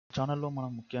ఛానల్లో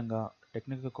మనం ముఖ్యంగా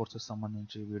టెక్నికల్ కోర్సెస్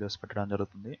సంబంధించి వీడియోస్ పెట్టడం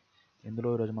జరుగుతుంది. ఇందులో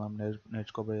ఈరోజు మనం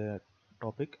నేర్చుకోబోయే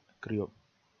టాపిక్ క్రియో.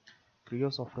 క్రియో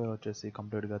సాఫ్ట్వేర్ వచ్చేసి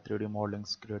కంప్లీట్గా 3D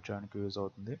మోడలింగ్స్ క్రియేట్ చేయడానికి యూజ్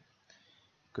అవుతుంది.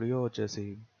 క్రియో వచ్చేసి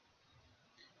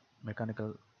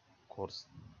mechanical course.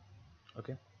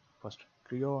 Okay, first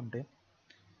Creo అంటే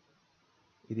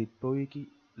ఇది ప్రోయికి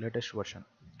లేటెస్ట్ వర్షన్.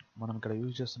 మనం ఇక్కడ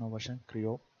యూజ్ చేస్తున్న వర్షన్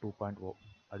CREO-2.O.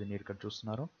 అది మీరు ఇక్కడ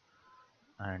చూస్తున్నారు.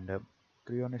 అండ్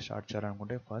క్రియోని స్టార్ట్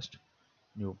చేయాలనుకుంటే ఫస్ట్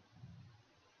న్యూ.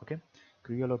 ఓకే,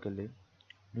 క్రియోలోకి వెళ్ళి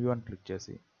న్యూ అని క్లిక్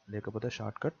చేసి, లేకపోతే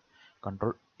షార్ట్ కట్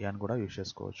కంట్రోల్ ఎన్ కూడా యూజ్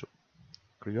చేసుకోవచ్చు.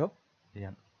 క్రియో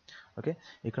ఎన్. ఓకే,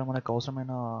 ఇక్కడ మనకు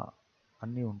అవసరమైన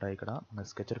అన్నీ ఉంటాయి. ఇక్కడ మనకు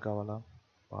స్కెచర్ కావాలా,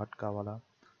 పార్ట్ కావాలా,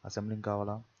 అసెంబ్లింగ్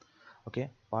కావాలా. ఓకే,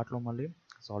 పార్ట్లో మళ్ళీ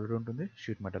సాలిడ్ ఉంటుంది,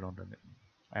 షీట్ మెటల్ ఉంటుంది,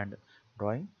 అండ్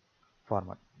డ్రాయింగ్,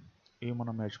 ఫార్మాట్. ఇవి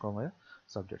మనం నేర్చుకోబోయే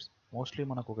సబ్జెక్ట్స్. మోస్ట్లీ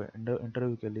మనకు ఒక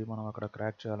ఇంటర్వ్యూకి వెళ్ళి మనం అక్కడ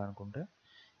క్రాక్ చేయాలనుకుంటే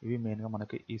ఇవి మెయిన్గా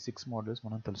మనకి ఈ 6 మాడ్యూల్స్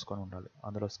మనం తెలుసుకొని ఉండాలి.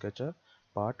 అందులో sketcher,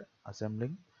 part,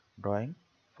 assembling, drawing,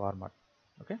 format,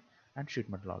 okay, and sheet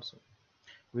metal also.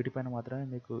 వీటిపైన మాత్రమే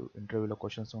మీకు ఇంటర్వ్యూలో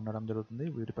క్వశ్చన్స్ ఉండడం జరుగుతుంది.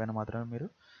 వీటిపైన మాత్రమే మీరు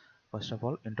first of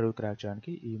all interview crack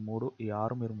చేయడానికి ఈ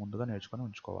 6 మీరు ముందుగా నేర్చుకొని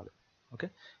ఉంచుకోవాలి. ఓకే,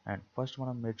 అండ్ ఫస్ట్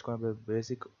మనం నేర్చుకునే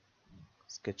బేసిక్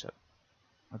స్కెచర్.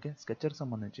 ఓకే, స్కెచర్కి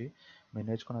సంబంధించి మీరు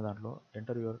నేర్చుకున్న దాంట్లో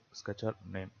enter your sketcher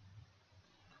name.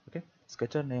 Okay,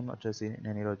 sketcher name వచ్చేసి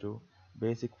నేను ఈరోజు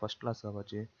బేసిక్ ఫస్ట్ క్లాస్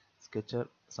కాబట్టి స్కెచర్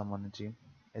సంబంధించి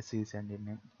ఎస్సీసీ అని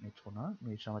నేమ్ నేర్చుకున్నా. మీ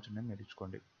ఇష్టం వచ్చిన నేమ్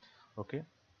నేర్చుకోండి. ఓకే,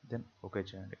 దెన్ ఓకే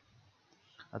చేయండి.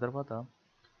 ఆ తర్వాత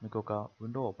మీకు ఒక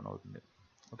విండో ఓపెన్ అవుతుంది.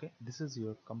 Okay, this is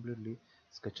your completely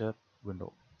sketcher window.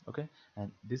 Okay,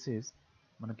 and this is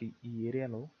మనకి ఈ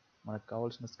ఏరియాలో మనకు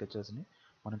కావాల్సిన స్కెచెస్ని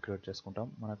మనం క్రియేట్ చేసుకుంటాం.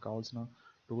 మనకు కావాల్సిన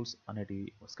టూల్స్ అనేటివి,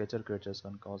 స్కెచర్ క్రియేట్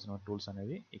చేసుకోవడానికి కావాల్సిన టూల్స్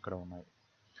అనేవి ఇక్కడ ఉన్నాయి.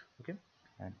 Okay,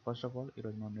 and first of all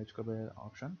ఈరోజు మనం నేర్చుకోబోయే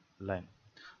ఆప్షన్ లైన్.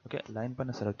 ఓకే, లైన్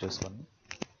పైన సెలెక్ట్ చేసుకొని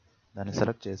దాన్ని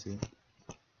సెలెక్ట్ చేసి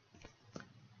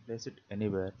ప్లేస్ ఇట్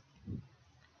ఎనీవేర్.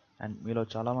 అండ్ మీలో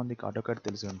చాలామందికి ఆటోకాడ్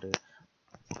తెలిసి ఉంటే,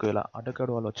 ఒకవేళ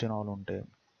ఆటోకాడ్ వాళ్ళు వచ్చిన వాళ్ళు ఉంటే,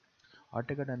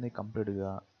 ఆటోకాడ్ అనేది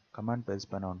కంప్లీట్గా కమాండ్ బేస్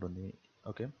పైన ఉంటుంది.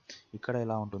 ఓకే, ఇక్కడ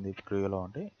ఎలా ఉంటుంది క్రియోలో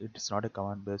అంటే it's not a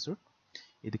command based,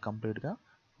 ఇది కంప్లీట్గా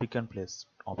పిక్ అండ్ ప్లేస్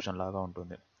ఆప్షన్ లాగా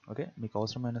ఉంటుంది. ఓకే, మీకు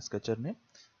అవసరమైన స్కెచర్ని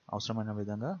అవసరమైన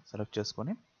విధంగా సెలెక్ట్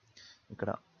చేసుకొని ఇక్కడ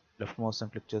లెఫ్ట్ మౌస్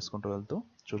క్లిక్ చేసుకుంటూ వెళ్తూ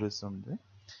చూపిస్తుంది,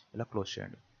 ఇలా క్లోజ్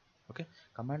చేయండి. ఓకే,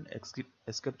 కమాండ్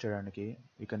ఎస్కేప్ చేయడానికి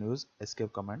you can use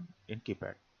escape command in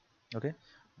keypad. Okay,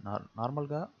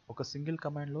 నార్మల్గా ఒక సింగిల్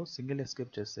కమాండ్లో సింగిల్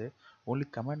ఎస్కేప్ చేస్తే ఓన్లీ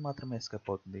కమాండ్ మాత్రమే ఎస్కేప్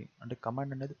అవుతుంది. అంటే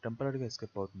కమాండ్ అనేది టెంపరీగా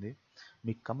ఎస్కేప్ అవుతుంది.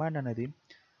 మీ కమాండ్ అనేది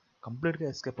కంప్లీట్గా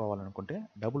ఎస్కేప్ అవ్వాలనుకుంటే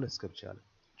డబుల్ ఎస్కేప్ చేయాలి.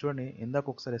 చూడండి, ఇందాక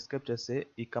ఒకసారి ఎస్కేప్ చేస్తే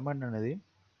ఈ కమాండ్ అనేది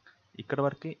ఇక్కడ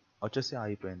వరకు వచ్చేసి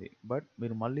ఆగిపోయింది. బట్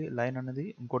మీరు మళ్ళీ లైన్ అనేది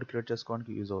ఇంకోటి క్రియేట్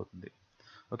చేసుకోవడానికి యూజ్ అవుతుంది.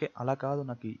 ఓకే, అలా కాదు,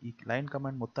 నాకు ఈ లైన్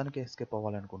కమాండ్ మొత్తానికి ఎస్కేప్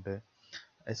అవ్వాలనుకుంటే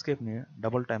ఎస్కేప్ని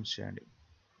డబుల్ టైమ్స్ చేయండి.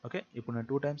 ఓకే, ఇప్పుడు నేను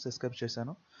 2 టైమ్స్ ఎస్కేప్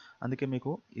చేశాను. అందుకే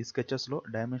మీకు ఈ స్కెచెస్లో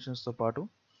డైమెన్షన్స్తో పాటు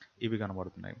ఇవి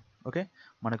కనబడుతున్నాయి. ఓకే,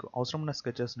 మనకు అవసరమైన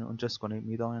స్కెచెస్ని ఉంచేసుకొని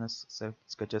మిగతా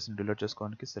స్కెచెస్ని డిలీట్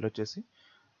చేసుకోవడానికి సెలెక్ట్ చేసి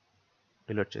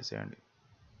డిలీట్ చేసేయండి.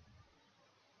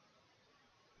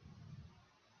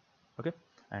 ఓకే,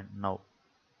 అండ్ నౌ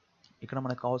ఇక్కడ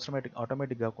మనకు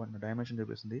ఆటోమేటిక్గా కొన్ని డైమెన్షన్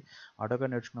చూపిస్తుంది.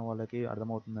 ఆటోకాడ్ నేర్చుకున్న వాళ్ళకి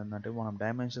అర్థమవుతుంది ఏంటంటే మనం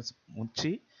డైమెన్షన్స్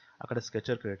ఉంచి అక్కడ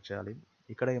స్కెచర్ క్రియేట్ చేయాలి.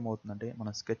 ఇక్కడ ఏమవుతుందంటే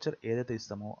మనం స్కెచర్ ఏదైతే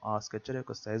ఇస్తామో ఆ స్కెచర్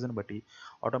యొక్క సైజుని బట్టి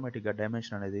ఆటోమేటిక్గా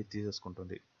డైమెన్షన్ అనేది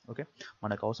తీసేసుకుంటుంది. ఓకే,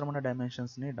 మనకు అవసరమైన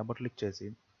డైమెన్షన్స్ని డబుల్ క్లిక్ చేసి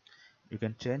you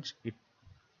can change it.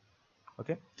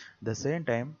 Okay, the same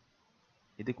time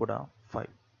ఇది కూడా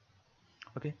 5.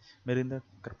 ఓకే, మీరు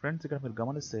ఫ్రెండ్స్ ఇక్కడ మీరు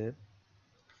గమనిస్తే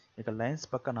ఇక లైన్స్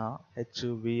పక్కన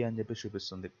HV అని చెప్పి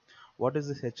చూపిస్తుంది. వాట్ ఈస్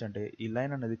దిస్ హెచ్ అంటే ఈ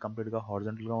లైన్ అనేది కంప్లీట్గా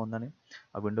హారిజంటల్గా ఉందని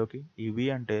ఆ విండోకి, ఈ V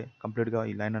అంటే కంప్లీట్గా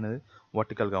ఈ లైన్ అనేది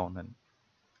వర్టికల్గా ఉందని.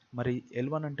 మరి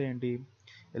L1 అంటే ఏంటి?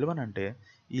 L1 అంటే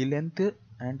ఈ లెంత్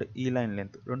అండ్ ఈ లైన్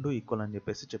లెంత్ రెండు ఈక్వల్ అని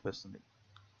చెప్పేస్తుంది.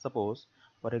 సపోజ్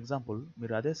ఫర్ ఎగ్జాంపుల్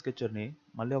మీరు అదే స్కెచర్ని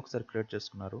మళ్ళీ ఒకసారి క్రియేట్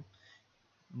చేసుకున్నారు,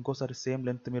 ఇంకోసారి సేమ్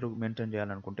లెంత్ మీరు మెయింటైన్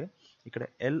చేయాలనుకుంటే ఇక్కడ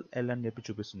LL అని చెప్పి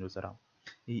చూపిస్తుంది చూసారా?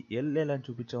 ఈ LL అని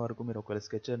చూపించే వరకు మీరు ఒకవేళ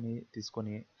స్కెచర్ని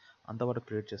తీసుకొని అంతవరకు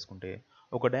క్రియేట్ చేసుకుంటే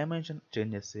ఒక డైమెన్షన్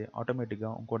చేంజ్ చేస్తే ఆటోమేటిక్గా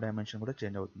ఇంకో డైమెన్షన్ కూడా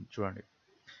చేంజ్ అవుతుంది. చూడండి,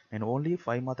 నేను ఓన్లీ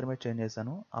 5 మాత్రమే చేంజ్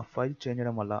చేశాను. ఆ 5 చేంజ్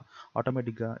చేయడం వల్ల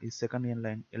ఆటోమేటిక్గా ఈ సెకండ్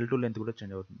లైన్ L2 లెంత్ కూడా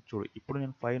చేంజ్ అవుతుంది. చూడు, ఇప్పుడు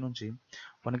నేను 5 నుంచి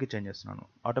 1కి చేంజ్ చేస్తున్నాను.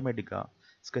 ఆటోమేటిక్గా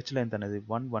స్కెచ్ లెంత్ అనేది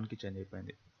 1కి చేంజ్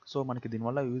అయిపోయింది. సో మనకి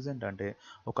దీనివల్ల యూజ్ ఏంటంటే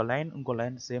ఒక లైన్ ఇంకో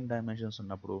లైన్ సేమ్ డైమెన్షన్స్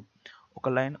ఉన్నప్పుడు, ఒక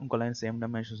లైన్ ఇంకో లైన్ సేమ్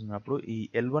డైమెన్షన్స్ ఉన్నప్పుడు ఈ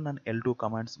L1 అండ్ L2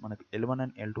 కమాండ్స్ మనకి L1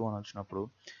 అండ్ L2 అని వచ్చినప్పుడు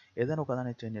ఏదైనా ఒక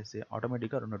దాన్ని చేంజ్ చేస్తే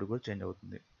ఆటోమేటిక్గా రెండింటి కూడా చేంజ్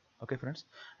అవుతుంది. Okay friends.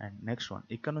 And next one,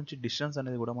 ఇక్కడ నుంచి డిస్టెన్స్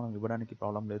అనేది కూడా మనం ఇవ్వడానికి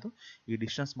ప్రాబ్లం లేదు. ఈ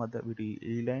డిస్టెన్స్ మధ్య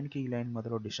ఈ లైన్కి ఈ లైన్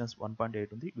మధ్యలో డిస్టెన్స్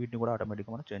 1.8 ఉంది. వీటిని కూడా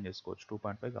ఆటోమేటిక్గా మనం చేంజ్ చేసుకోవచ్చు.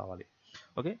 2.5 కావాలి.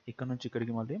 ఓకే, ఇక్కడ నుంచి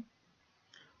ఇక్కడికి మళ్ళీ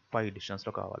 5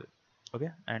 డిస్టెన్స్లో కావాలి. ఓకే,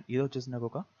 అండ్ ఇది వచ్చేసి నాకు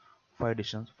ఒక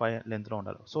 5 లెంత్లో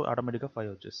ఉండాలి. సో ఆటోమేటిక్గా 5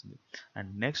 వచ్చేసింది. అండ్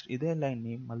నెక్స్ట్ ఇదే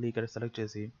లైన్ని మళ్ళీ ఇక్కడ సెలెక్ట్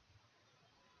చేసి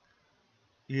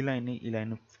ఈ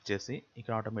లైన్ ఫిక్స్ చేసి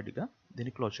ఇక్కడ ఆటోమేటిక్గా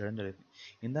దీన్ని క్లోజ్ చేయడం జరిగింది.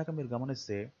 ఇందాక మీరు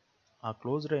గమనిస్తే ఆ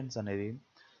క్లోజ్ లైన్స్ అనేది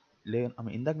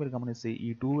ఇందాక మీరు గమనిస్తే ఈ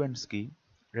 2 ఎండ్స్కి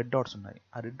రెడ్ డాట్స్ ఉన్నాయి.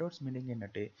 ఆ రెడ్ డాట్స్ మీనింగ్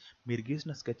ఏంటంటే మీరు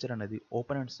గీసిన స్కెచర్ అనేది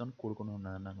ఓపెన్ ఎండ్స్తో కూడుకుని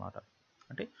ఉన్నదన్నమాట.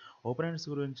 అంటే ఓపెన్ ఎండ్స్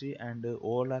గురించి అండ్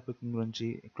ఓవర్లాపింగ్ గురించి,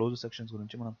 క్లోజ్ సెక్షన్స్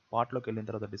గురించి మనం పార్ట్లోకి వెళ్ళిన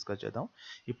తర్వాత డిస్కస్ చేద్దాం.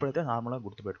 ఇప్పుడైతే నార్మల్గా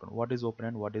గుర్తుపెట్టుకోండి, what is open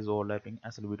end, what is overlapping,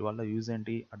 అసలు వీటి వల్ల యూజ్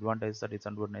ఏంటి, అడ్వాంటేజ్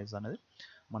డిసడ్వాంటేజ్ అనేది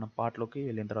మనం పార్ట్లోకి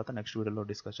వెళ్ళిన తర్వాత నెక్స్ట్ వీడియోలో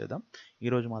డిస్కస్ చేద్దాం.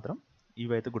 ఈరోజు మాత్రం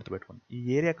ఇవైతే గుర్తుపెట్టుకోండి. ఈ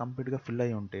ఏరియా కంప్లీట్గా ఫిల్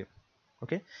అయ్యి ఉంటే,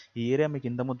 ఓకే, ఈ ఏరియా మీకు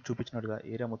ఇంతకుముందు చూపించినట్టుగా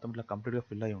ఏరియా మొత్తం ఇట్లా కంప్లీట్గా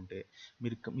ఫిల్ అయ్యి ఉంటే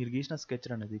మీరు గీసిన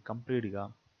స్కెచర్ అనేది కంప్లీట్గా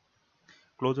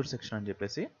క్లోజ్డ్ సెక్షన్ అని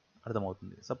చెప్పేసి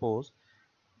అర్థమవుతుంది. సపోజ్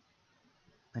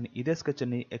నేను ఇదే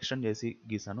స్కెచ్ని ఎక్స్టెండ్ చేసి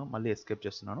గీసాను, మళ్ళీ ఎస్కేప్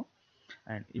చేస్తున్నాను.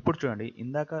 అండ్ ఇప్పుడు చూడండి,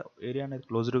 ఇందాక ఏరియా అనేది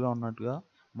క్లోజ్డ్గా ఉన్నట్టుగా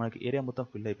మనకి ఏరియా మొత్తం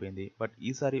ఫిల్ అయిపోయింది. బట్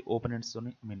ఈసారి ఓపెన్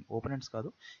ఎండ్స్ కాదు,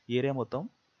 ఏరియా మొత్తం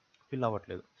ఫిల్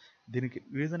అవ్వట్లేదు. దీనికి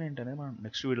రీజన్ ఏంటనేది మనం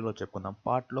నెక్స్ట్ వీడియోలో చెప్పుకుందాం.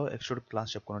 పార్ట్లో ఎక్స్ట్రూడ్ క్లాస్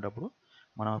చెప్పుకునేటప్పుడు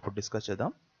మనం అప్పుడు డిస్కస్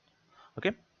చేద్దాం. Okay,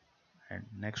 and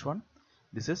next one,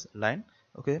 this is line.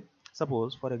 Okay,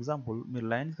 suppose for example మీరు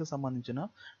లైన్స్కి సంబంధించిన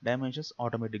డైమెన్షన్స్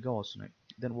ఆటోమేటిక్గా వస్తున్నాయి.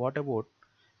 దెన్ వాట్ అబౌట్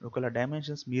ఒకవేళ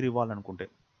డైమెన్షన్స్ మీరు ఇవ్వాలనుకుంటే,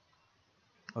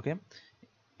 ఓకే,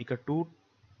 ఇక టూ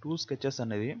స్కెచెస్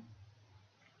అనేవి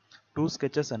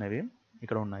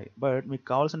ఇక్కడ ఉన్నాయి. బట్ మీకు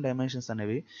కావాల్సిన డైమెన్షన్స్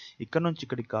అనేవి ఇక్కడ నుంచి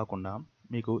ఇక్కడికి కాకుండా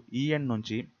మీకు ఈ ఎండ్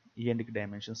నుంచి ఈ ఎండ్కి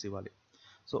డైమెన్షన్స్ ఇవ్వాలి.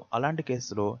 సో అలాంటి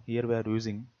కేసులో here we are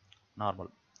using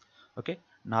normal. Okay,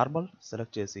 normal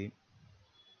select చేసి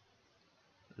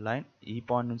లైన్ ఈ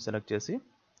పాయింట్ నుంచి సెలెక్ట్ చేసి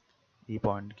ఈ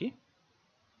పాయింట్కి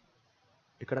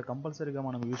ఇక్కడ కంపల్సరీగా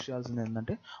మనం యూజ్ చేయాల్సింది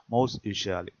ఏంటంటే మౌస్ యూజ్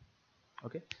చేయాలి.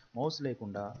 ఓకే, మౌస్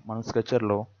లేకుండా మనం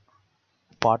స్కెచర్లో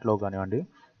పార్ట్లో కానివ్వండి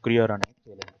క్రియోర్ అనేది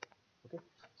చేయలేదు. ఓకే,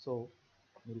 సో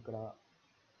మీరు ఇక్కడ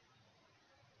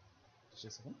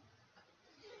చేసాను.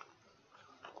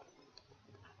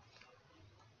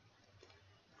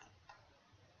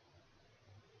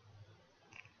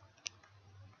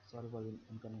 Sorry for the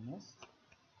inconvenience.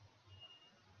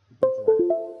 ఇప్పుడు చూడండి,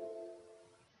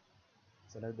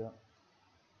 select the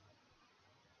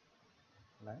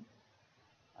line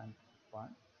and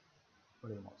point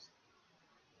middle mouse.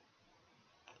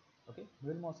 Okay,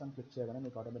 middle mouse అని క్లిక్ చేయగానే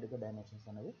మీకు ఆటోమేటిక్గా డైమెన్షన్స్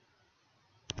అనేది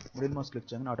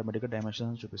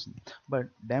డైమెన్షన్స్ చూపిస్తుంది. బట్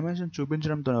డైమెన్షన్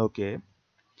చూపించడంతో ఓకే,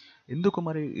 ఎందుకు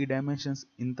మరి ఈ డైమెన్షన్స్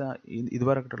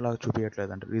ఇదివరకులా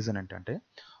చూపించట్లేదు అంటే రీజన్ ఏంటంటే,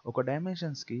 ఒక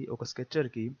డైమెన్షన్స్కి ఒక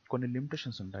స్కెచర్కి కొన్ని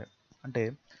లిమిటేషన్స్ ఉంటాయి. అంటే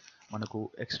మనకు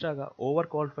ఎక్స్ట్రాగా ఓవర్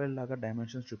క్వాలిఫైడ్ లాగా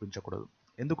డైమెన్షన్స్ చూపించకూడదు.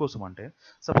 ఎందుకోసం అంటే,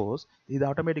 సపోజ్ ఇది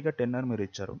ఆటోమేటిక్గా 10 అని మీరు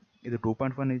ఇచ్చారు, ఇది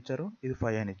 2.5 అని ఇచ్చారు, ఇది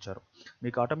 5 అని ఇచ్చారు.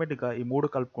 మీకు ఆటోమేటిక్గా ఈ 3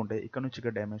 కలుపుకుంటే ఇక్కడ నుంచి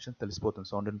ఇక్కడ డైమెన్షన్ తెలిసిపోతుంది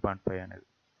 17.5 అనేది.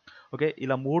 ఓకే,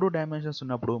 ఇలా 3 డైమెన్షన్స్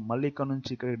ఉన్నప్పుడు మళ్ళీ ఇక్కడ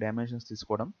నుంచి ఇక్కడికి డైమెన్షన్స్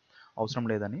తీసుకోవడం అవసరం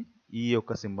లేదని ఈ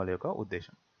యొక్క సింబల్ యొక్క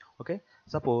ఉద్దేశం. ఓకే,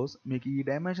 సపోజ్ మీకు ఈ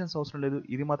డైమెన్షన్స్ అవసరం లేదు,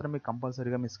 ఇది మాత్రం మీకు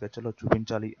కంపల్సరీగా మీ స్కెచ్లో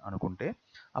చూపించాలి అనుకుంటే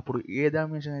అప్పుడు ఏ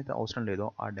డైమెన్షన్ అయితే అవసరం లేదో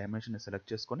ఆ డైమెన్షన్ని సెలెక్ట్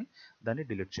చేసుకొని దాన్ని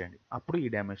డిలీట్ చేయండి. అప్పుడు ఈ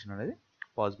డైమెన్షన్ అనేది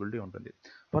పాసిబిలిటీ ఉంటుంది.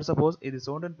 ఫర్ సపోజ్ ఇది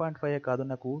 17.5 కాదు,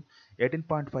 నాకు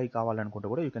 18.5 కావాలనుకుంటే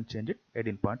కూడా you can change it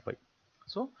 18.5.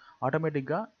 So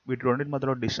ఆటోమేటిక్గా వీటి రెండింటి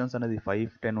మధ్యలో డిస్టెన్స్ అనేది 5,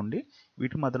 10 ఉండి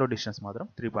వీటి మధ్యలో డిస్టెన్స్ మాత్రం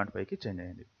 3.5కి చేంజ్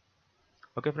అయ్యింది.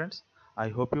 ఓకే ఫ్రెండ్స్, ఐ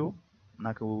హోప్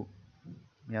నాకు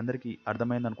మీ అందరికీ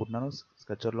అర్థమైంది అనుకుంటున్నాను.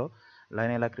 స్కెచర్లో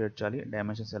లైన్ ఎలా క్రియేట్ చేయాలి,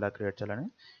 డైమెన్షన్స్ ఎలా క్రియేట్ చేయాలని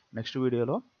నెక్స్ట్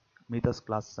వీడియోలో మిగతా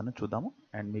క్లాసెస్ అని చూద్దాము.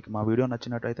 అండ్ మీకు మా వీడియో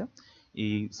నచ్చినట్టయితే ఈ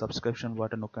సబ్స్క్రిప్షన్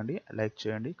బటన్ నొక్కండి, లైక్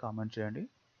చేయండి, కామెంట్ చేయండి.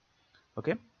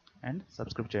 ఓకే, అండ్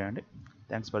సబ్స్క్రైబ్ చేయండి.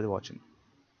 Thanks for the watching.